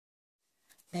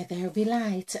let there be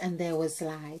light, and there was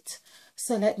light.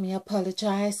 So let me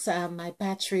apologize. My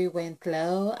battery went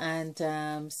low, and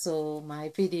so my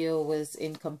video was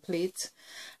incomplete,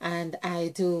 and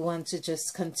I do want to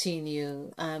just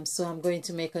continue. So I'm going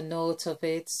to make a note of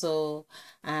it, so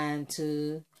and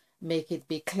to make it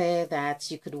be clear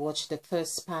that you could watch the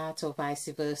first part or vice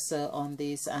versa on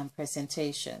these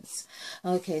presentations.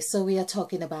 Okay, so we are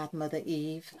talking about Mother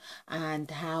Eve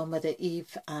and how Mother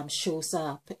Eve shows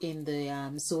up in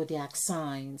the zodiac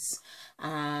signs,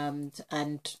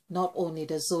 and not only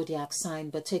the zodiac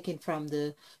sign, but taken from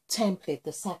the template,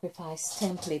 the sacrifice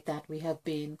template that we have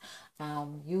been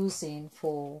using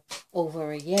for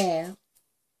over a year,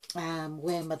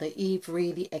 where Mother Eve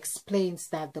really explains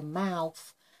that the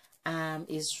mouth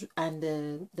is, and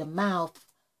the mouth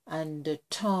and the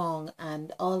tongue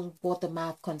and all what the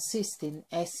mouth consists in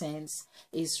essence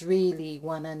is really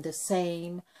one and the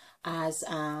same as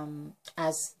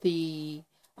the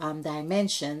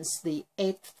dimensions. The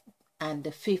 8th and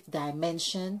the 5th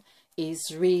dimension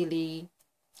is really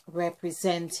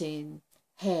representing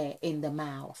hair in the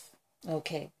mouth.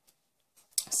 Okay,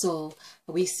 so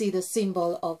we see the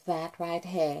symbol of that right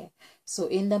here. So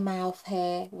in the mouth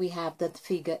here we have the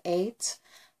figure 8,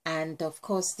 and of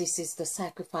course this is the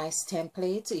sacrifice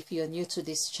template. If you're new to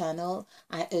this channel,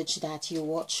 I urge that you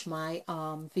watch my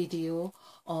video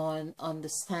on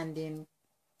understanding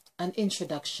an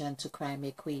introduction to Crime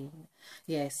a Queen.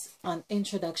 Yes, an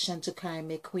introduction to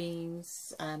Crime a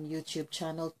Queen's YouTube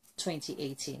channel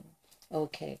 2018.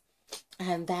 Okay,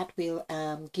 and that will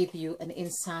give you an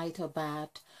insight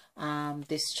about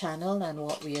this channel and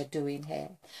what we are doing here.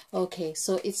 Okay,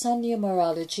 so it's on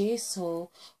numerology.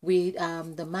 So we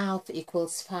the mouth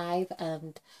equals 5,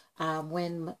 and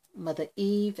when Mother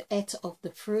Eve ate of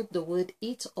the fruit, the word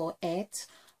eat or ate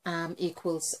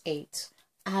equals 8,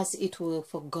 as it will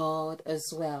for God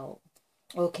as well.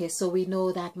 Okay, so we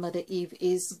know that Mother Eve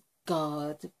is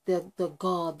God, the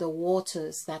God, the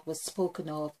waters that was spoken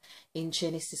of in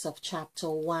Genesis of chapter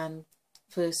 1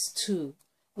 verse 2.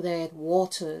 The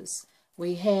waters,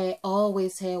 we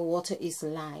always hear water is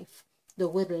life. The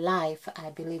word life, I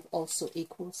believe, also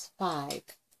equals 5.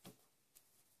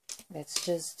 Let's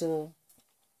just do,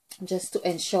 just to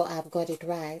ensure I've got it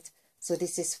right. So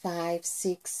this is 5,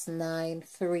 6, 9,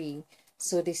 3.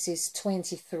 So this is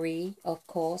 23, of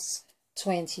course.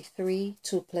 23,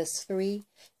 2 plus 3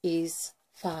 is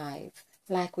 5,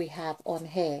 like we have on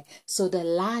here. So the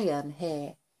lion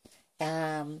here,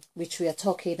 which we are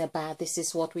talking about, this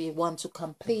is what we want to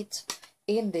complete.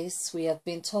 In this, we have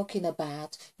been talking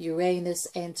about Uranus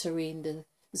entering the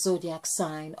zodiac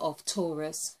sign of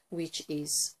Taurus, which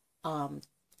is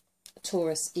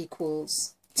Taurus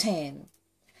equals 10.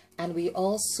 And we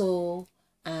also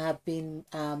have been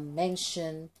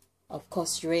mentioned, of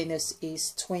course, Uranus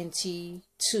is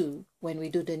 22 when we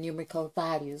do the numerical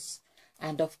values.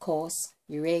 And of course,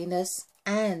 Uranus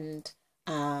and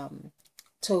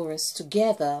Taurus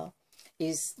together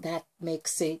that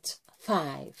makes it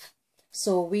 5.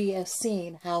 So we have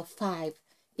seen how 5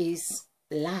 is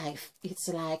life. It's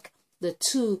like the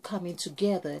two coming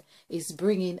together is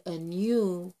bringing a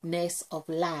newness of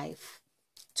life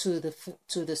to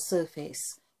the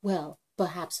surface. Well,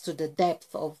 perhaps to the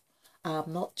depth of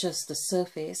not just the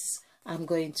surface. I'm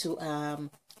going to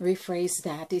rephrase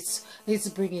that. It's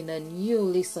bringing a new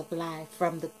lease of life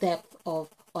from the depth of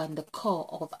on the core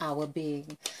of our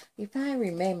being. If I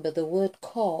remember the word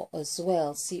core as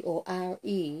well,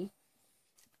 C-O-R-E,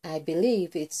 I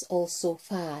believe it's also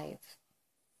 5.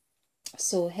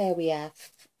 So here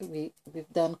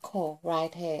we've done core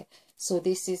right here. So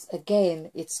this is,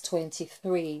 again, it's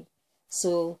 23.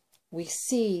 So we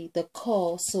see the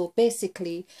core. So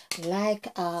basically, like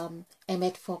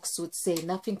Emmett Fox would say,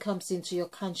 nothing comes into your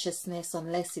consciousness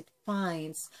unless it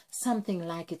finds something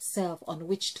like itself on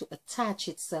which to attach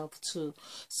itself to.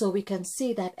 So we can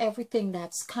see that everything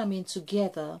that's coming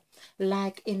together,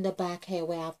 like in the back here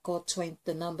where I've got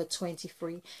the number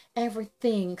 23,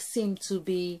 everything seemed to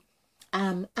be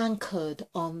anchored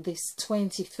on this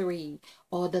 23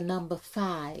 or the number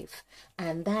 5,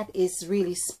 and that is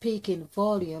really speaking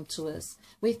volume to us.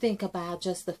 We think about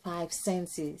just the 5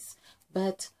 senses,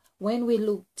 but when we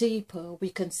look deeper, we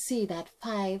can see that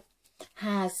 5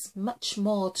 has much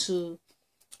more to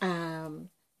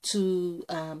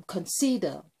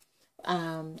consider.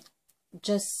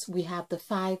 Just we have the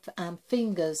 5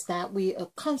 fingers that we are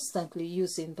constantly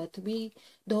using, but we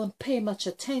don't pay much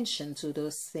attention to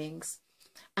those things.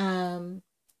 I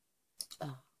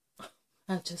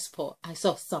just thought I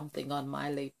saw something on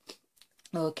my lip.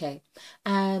 Okay,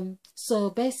 so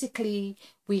basically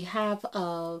we have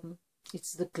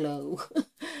it's the glow.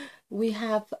 we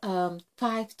have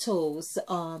 5 toes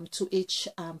to each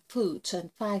foot,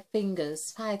 and 5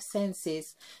 fingers, 5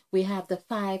 senses. We have the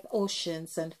 5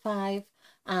 oceans and 5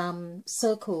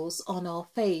 circles on our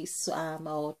face,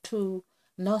 or 2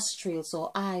 nostrils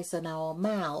or eyes and our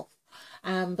mouth.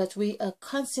 But we are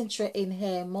concentrating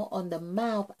here more on the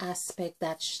mouth aspect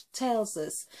that tells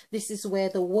us this is where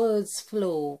the words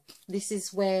flow. This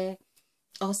is where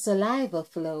our saliva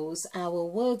flows, our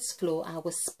words flow,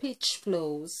 our speech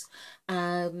flows,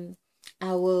 our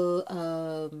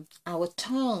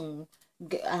tongue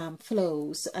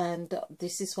flows, and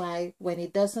this is why when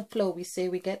it doesn't flow, we say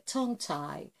we get tongue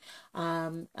tie,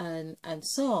 and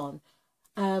so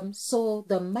on. So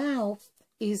the mouth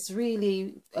is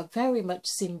really very much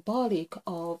symbolic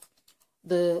of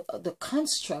the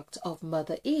construct of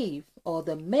Mother Eve, or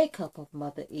the makeup of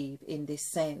Mother Eve in this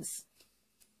sense.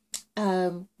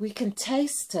 We can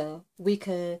taste her, we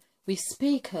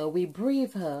speak her, we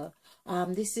breathe her.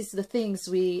 This is the things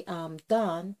we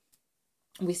done.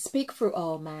 We speak through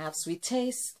our mouths, we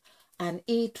taste and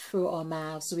eat through our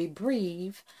mouths, we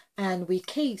breathe and we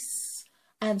kiss.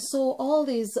 And so all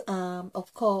these,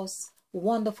 of course,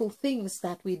 wonderful things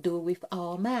that we do with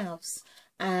our mouths,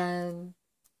 and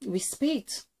we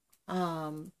spit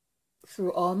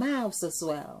through our mouths as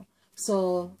well.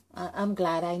 So I'm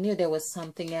glad. I knew there was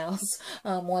something else,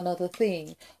 one other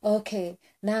thing. Okay,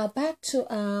 now back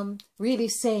to really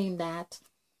saying that,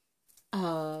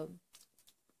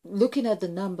 looking at the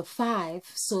number 5,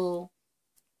 so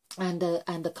and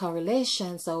the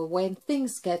correlations of when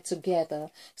things get together.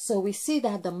 So we see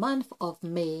that the month of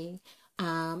May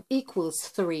equals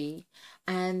 3,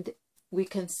 and we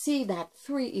can see that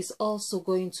 3 is also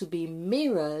going to be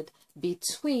mirrored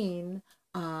between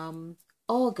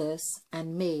August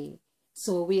and May.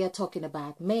 So we are talking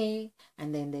about May,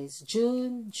 and then there's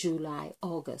June, July,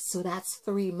 August. So that's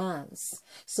 3 months.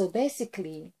 So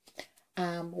basically,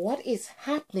 what is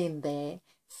happening there,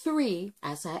 3,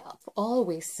 as I've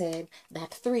always said,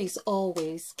 that 3 is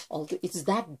always, although it's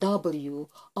that W,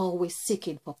 always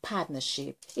seeking for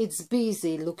partnership. It's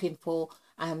busy looking for,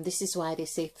 this is why they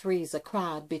say 3 is a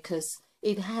crowd, because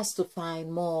it has to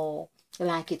find more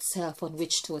like itself on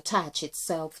which to attach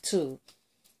itself to.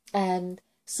 And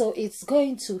so it's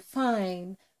going to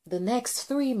find the next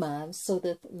 3 months, so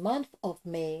the month of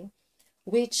May,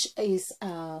 which is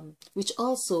which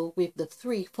also with the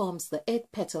 3 forms the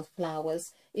 8-petal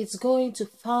flowers. It's going to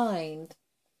find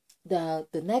the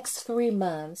next 3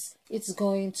 months. It's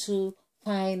going to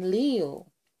find Leo,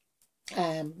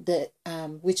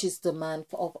 which is the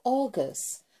month of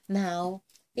August. Now,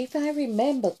 if I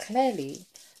remember clearly,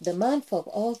 the month of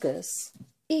August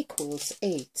equals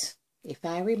 8. If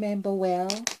I remember well,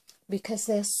 because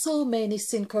there's so many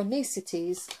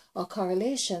synchronicities or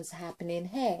correlations happening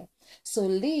here. So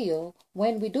Leo,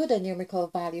 when we do the numerical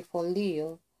value for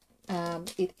Leo,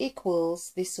 it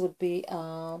equals, this would be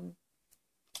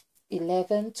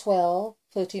 11, 12,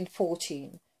 13,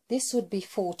 14. This would be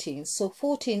 14. So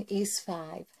 14 is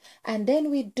 5. And then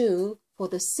we do, for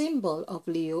the symbol of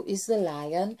Leo is the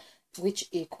lion, which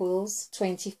equals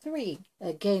 23.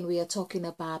 Again, we are talking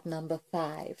about number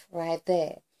 5 right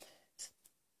there.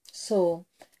 So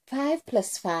 5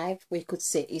 plus 5, we could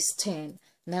say, is 10.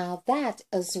 Now that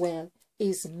as well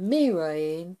is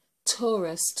mirroring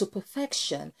Taurus to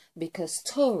perfection, because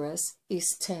Taurus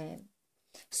is 10.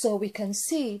 So we can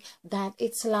see that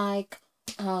it's like,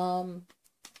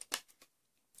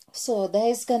 so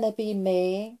there's going to be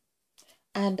May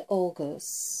and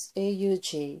August,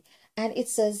 AUG. And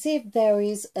it's as if there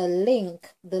is a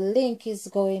link. The link is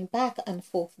going back and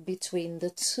forth between the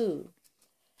 2.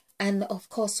 And of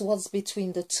course, what's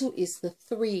between the 2 is the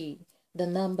 3, the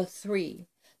number 3.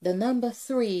 The number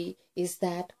 3 is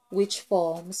that which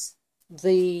forms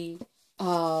the,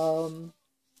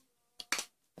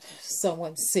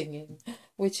 someone singing,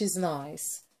 which is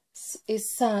nice. It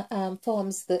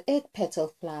forms the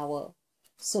 8-petal flower.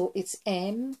 So it's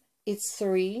M, it's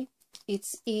 3,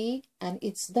 it's E, and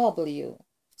it's W.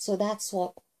 So that's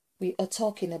what we are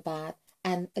talking about.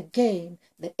 And again,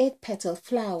 the 8-petal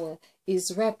flower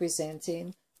is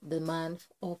representing the month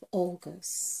of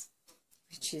August,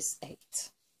 which is 8.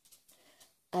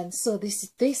 And so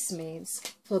this means,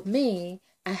 for me,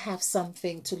 I have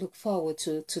something to look forward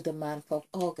to the month of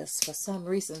August for some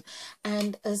reason.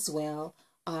 And as well,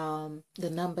 the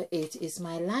number 8 is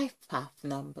my life path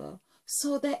number.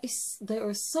 So there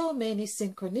are so many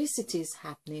synchronicities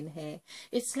happening here.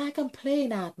 It's like I'm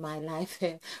playing out my life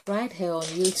here, right here on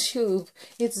YouTube.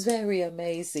 It's very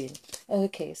amazing.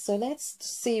 Okay, so let's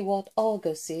see what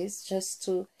August is, just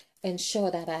to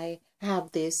ensure that I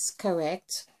have this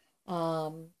correct.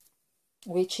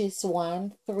 which is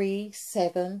 1, 3,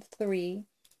 7, 3,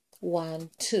 1,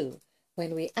 2.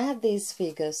 When we add these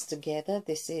figures together,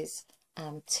 this is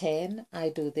 10, I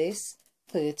do this,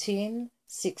 13,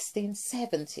 16,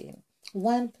 17.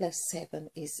 1 plus 7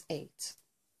 is 8.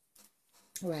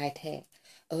 Right here.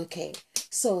 Okay,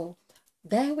 so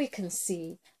there we can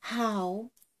see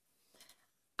how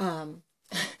I'm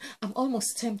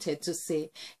almost tempted to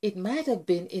say it might have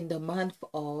been in the month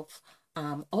of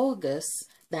August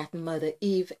that Mother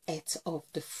Eve ate of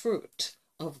the fruit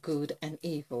of good and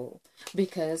evil,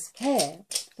 because here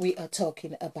we are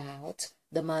talking about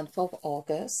the month of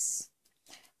August,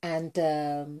 and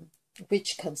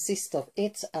which consists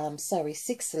of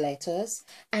 6 letters,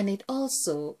 and it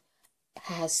also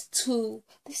has two.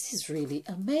 This is really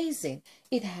amazing.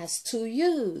 It has 2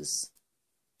 U's.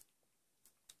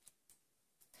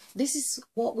 This is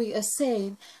what we are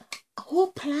saying.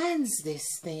 Who plans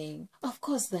this thing? Of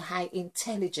course, the high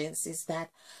intelligence is that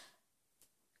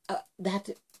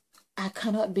I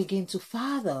cannot begin to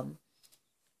fathom.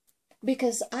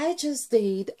 Because I just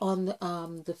did on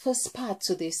the first part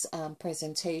to this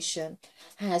presentation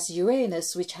has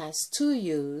Uranus, which has 2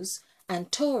 U's, and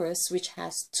Taurus, which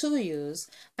has 2 U's,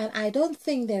 and I don't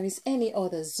think there is any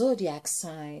other zodiac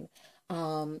sign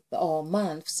or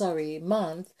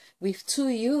month with 2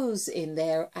 U's in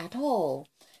there at all.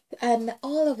 And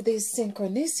all of these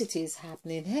synchronicities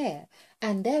happening here.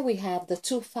 And there we have the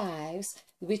 2 5s,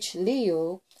 which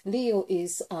Leo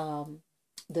is the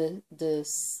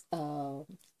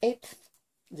 8th,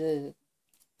 the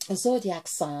zodiac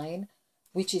sign,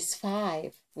 which is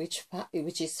 5, which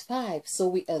is 5. So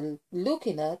we are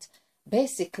looking at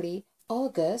basically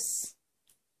August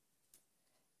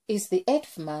is the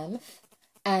 8th month,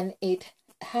 and it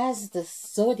has the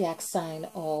zodiac sign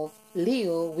of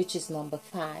Leo, which is number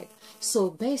 5. So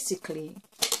basically,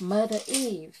 Mother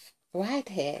Eve, right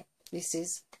here, this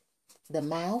is the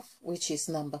mouth, which is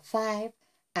number 5,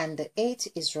 and the 8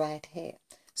 is right here.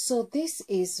 So this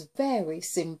is very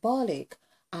symbolic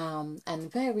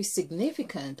and very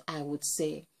significant, I would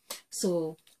say.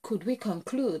 So could we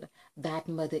conclude that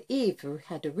Mother Eve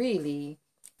had really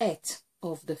ate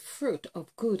of the fruit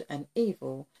of good and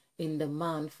evil in the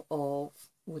month of,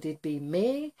 would it be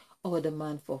May or the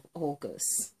month of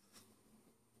August?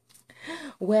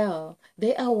 Well,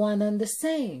 they are one and the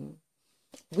same.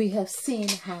 We have seen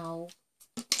how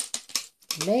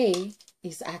May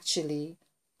is actually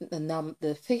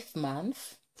the 5th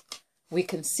month. We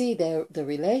can see the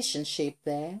relationship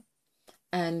there.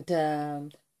 And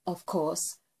of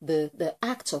course, the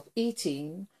act of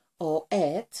eating or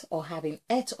having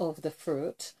ate of the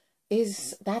fruit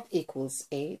that equals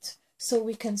 8. So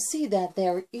we can see that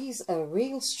there is a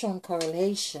real strong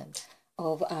correlation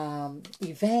of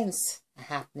events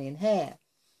happening here.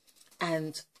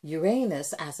 And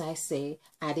Uranus, as I say,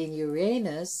 adding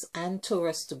Uranus and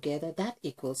Taurus together, that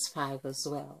equals 5 as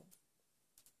well.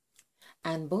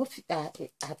 And both,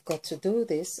 I've got to do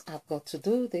this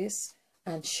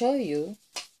and show you.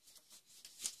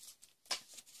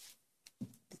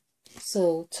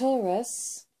 So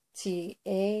Taurus, Taurus,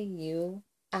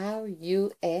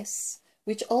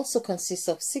 which also consists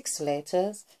of 6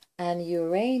 letters, and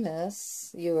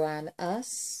Uranus,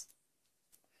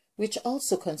 which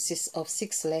also consists of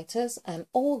 6 letters, and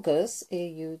August,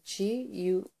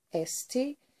 August,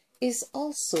 is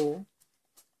also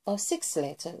of 6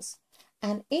 letters.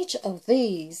 And each of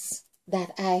these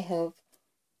that I have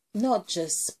not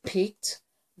just picked,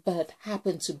 but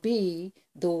happen to be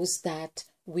those that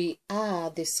we are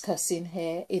discussing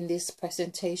here in these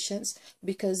presentations,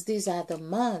 because these are the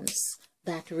months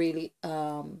that really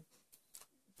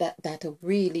that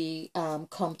really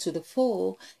come to the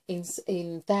fore.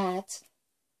 In that,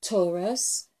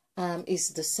 Taurus is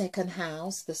the 2nd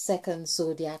house, the 2nd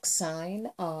zodiac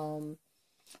sign or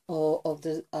of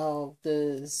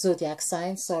the zodiac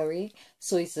sign, sorry.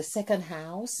 So it's the 2nd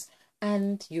house,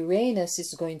 and Uranus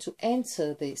is going to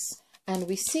enter this. And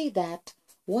we see that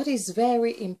what is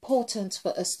very important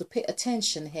for us to pay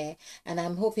attention here, and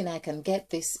I'm hoping I can get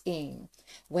this in,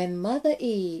 when Mother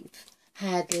Eve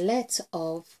had let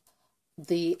of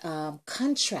the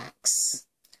contracts,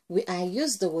 I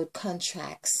use the word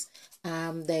contracts.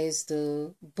 There's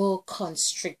the boa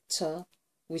constrictor,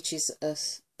 which is a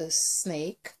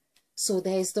snake. So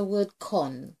there's the word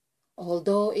con,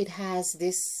 although it has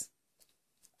this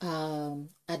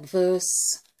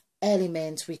adverse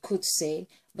element, we could say,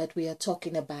 but we are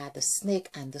talking about the snake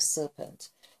and the serpent.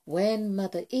 When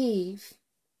Mother Eve,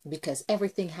 because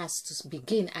everything has to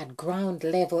begin at ground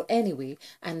level anyway,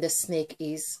 and the snake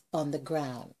is on the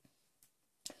ground.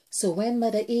 So when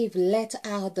Mother Eve let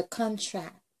out the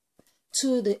contract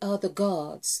to the other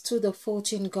gods, to the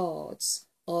 14 gods,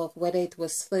 of whether it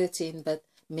was 13, but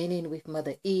meaning with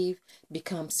Mother Eve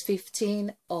becomes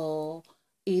 15, or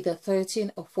either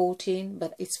 13 or 14,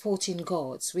 but it's 14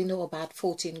 gods. We know about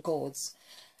 14 gods.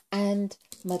 And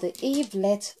Mother Eve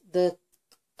let the,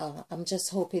 I'm just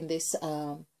hoping this,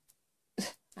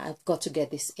 I've got to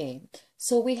get this in.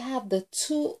 So we have the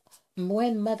two,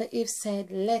 when Mother Eve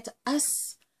said, let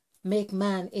us make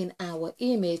man in our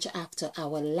image after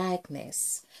our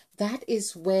likeness. That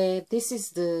is where, this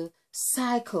is the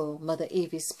cycle Mother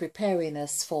Eve is preparing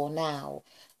us for now.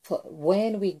 For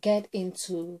when we get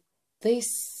into this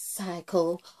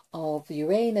cycle of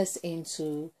Uranus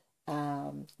into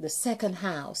the second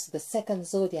house, the second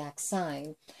zodiac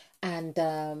sign, and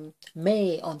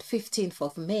May, on 15th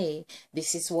of May,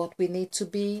 this is what we need to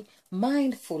be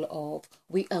mindful of.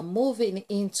 We are moving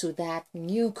into that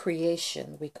new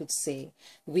creation, we could say.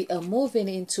 We are moving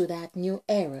into that new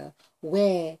era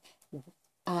where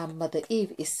Mother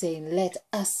Eve is saying, let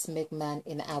us make man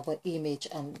in our image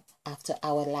and after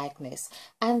our likeness.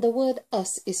 And the word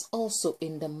us is also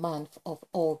in the month of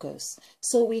August.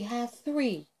 So we have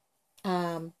three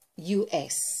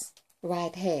US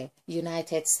right here,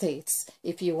 United States,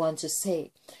 if you want to say.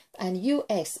 And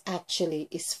US actually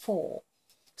is 4.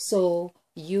 So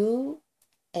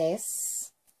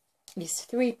US is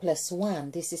 3 plus 1.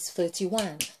 This is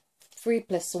 31. 3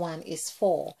 plus 1 is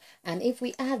 4. And if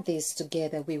we add these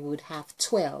together, we would have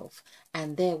 12.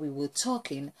 And there we were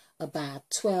talking about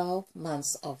 12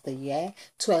 months of the year,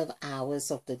 12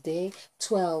 hours of the day,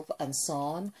 12 and so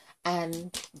on.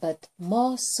 But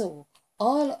more so,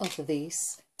 all of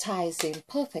this ties in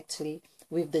perfectly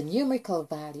with the numerical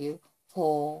value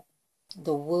for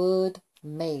the word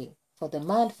May, for the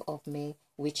month of May,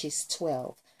 which is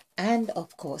 12. And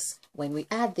of course, when we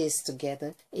add this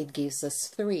together, it gives us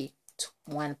 3.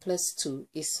 1 plus 2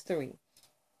 is 3.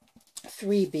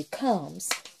 3 becomes,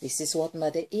 this is what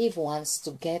Mother Eve wants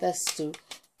to get us to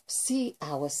see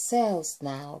ourselves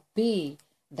now, be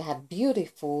that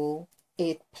beautiful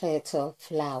 8-petal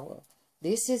flower.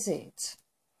 This is it.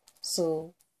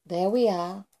 So there we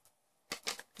are.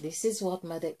 This is what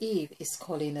Mother Eve is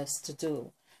calling us to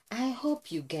do. I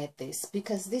hope you get this,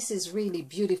 because this is really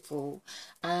beautiful.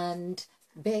 And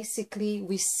basically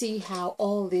we see how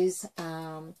all these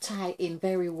tie in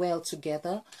very well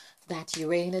together. That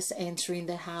Uranus entering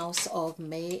the house of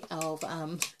May of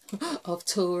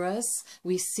Taurus.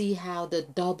 We see how the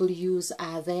W's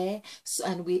are there. So,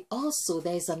 and we also,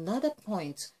 there's another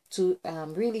point to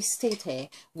really state here.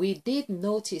 We did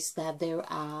notice that there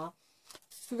are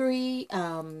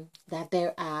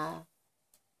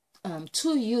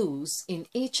two U's in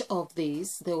each of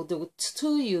these. There were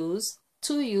two U's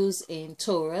in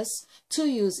Taurus, 2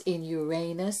 U's in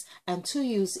Uranus, and 2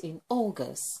 U's in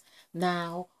August.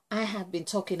 Now, I have been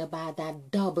talking about that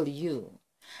W,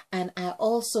 and I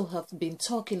also have been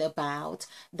talking about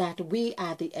that we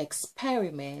are the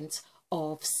experiment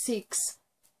of 6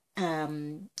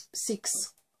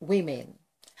 women.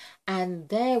 And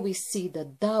there we see the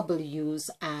W's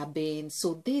are being,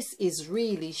 so this is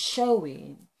really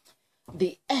showing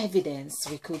the evidence,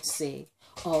 we could say,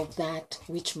 of that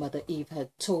which Mother Eve had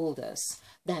told us,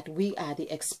 that we are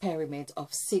the experiment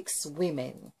of 6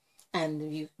 women.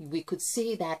 And we could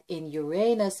see that in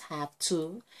Uranus have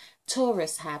 2,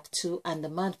 Taurus have 2, and the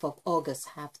month of August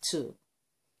have 2.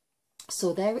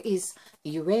 So there is,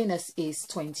 Uranus is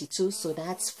 22, so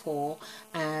that's 4,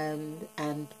 and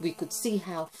we could see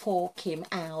how 4 came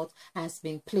out, has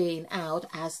been playing out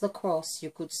as the cross, you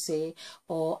could say,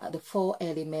 or the 4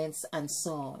 elements and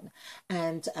so on.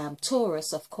 And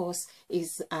Taurus, of course,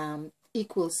 is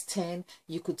equals 10.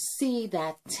 You could see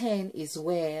that 10 is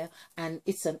where, and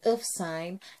it's an earth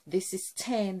sign. This is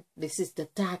 10, this is the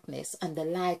darkness, and the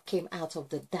light came out of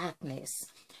the darkness.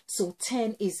 So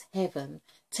 10 is heaven,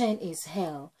 10 is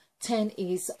hell, 10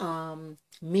 is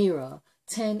mirror,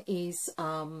 10 is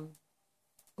there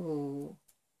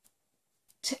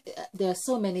are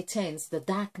so many 10s. The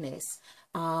darkness,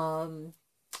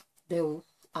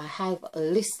 I have a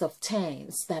list of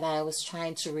 10s that I was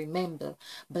trying to remember,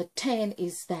 but 10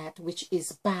 is that which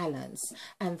is balance,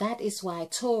 and that is why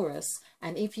Taurus,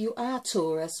 and if you are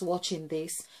Taurus watching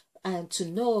this, and to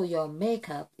know your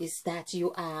makeup is that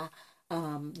you are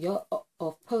your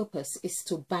of purpose is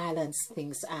to balance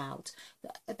things out.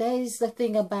 There is the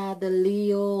thing about the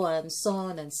Leo and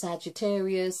Sun and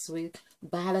Sagittarius with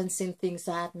balancing things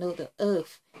out. No, the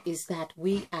earth is that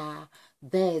we are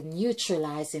there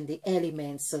neutralizing the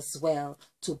elements as well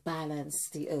to balance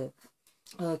the earth.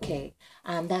 Okay,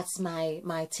 that's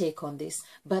my take on this.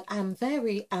 But I'm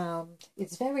very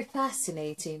it's very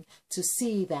fascinating to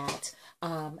see that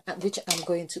which I'm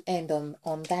going to end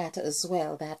on that as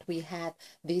well, that we had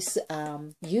this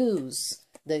use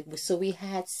so we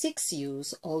had 6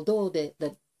 U's, although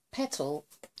the petal,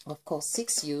 of course,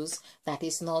 6 U's, that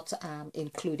is not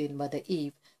including Mother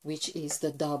Eve, which is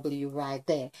the W right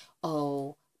there,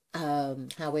 or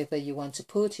however you want to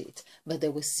put it, but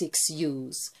there were 6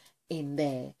 U's in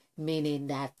there, meaning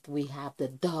that we have the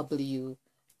W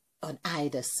on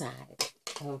either side.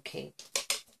 Okay.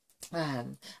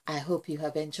 I hope you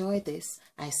have enjoyed this.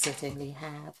 I certainly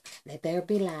have. Let there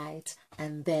be light,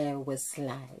 and there was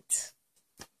light.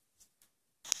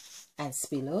 And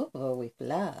spill over with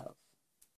love.